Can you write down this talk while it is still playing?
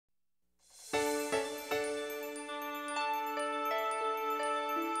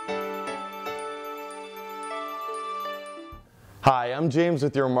Hi, I'm James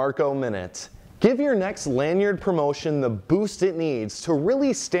with your Marco Minute. Give your next lanyard promotion the boost it needs to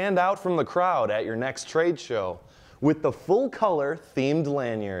really stand out from the crowd at your next trade show with the full color themed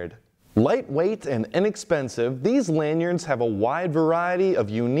lanyard. Lightweight and inexpensive, these lanyards have a wide variety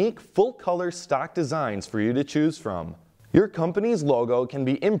of unique full color stock designs for you to choose from. Your company's logo can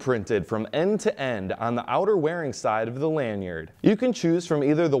be imprinted from end to end on the outer wearing side of the lanyard. You can choose from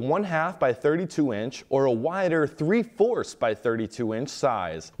either the 1/2 by 32 inch or a wider 3/4 by 32 inch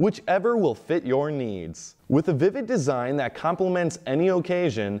size, whichever will fit your needs. With a vivid design that complements any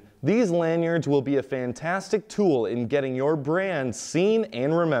occasion, these lanyards will be a fantastic tool in getting your brand seen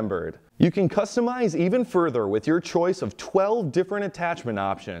and remembered. You can customize even further with your choice of 12 different attachment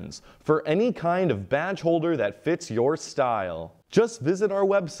options for any kind of badge holder that fits your style. Just visit our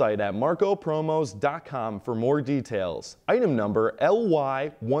website at marcopromos.com for more details. Item number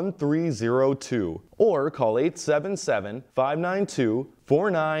LY1302 or call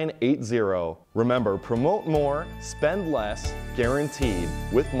 877-592-4980. Remember, promote more, spend less, guaranteed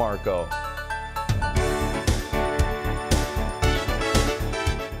with Marco.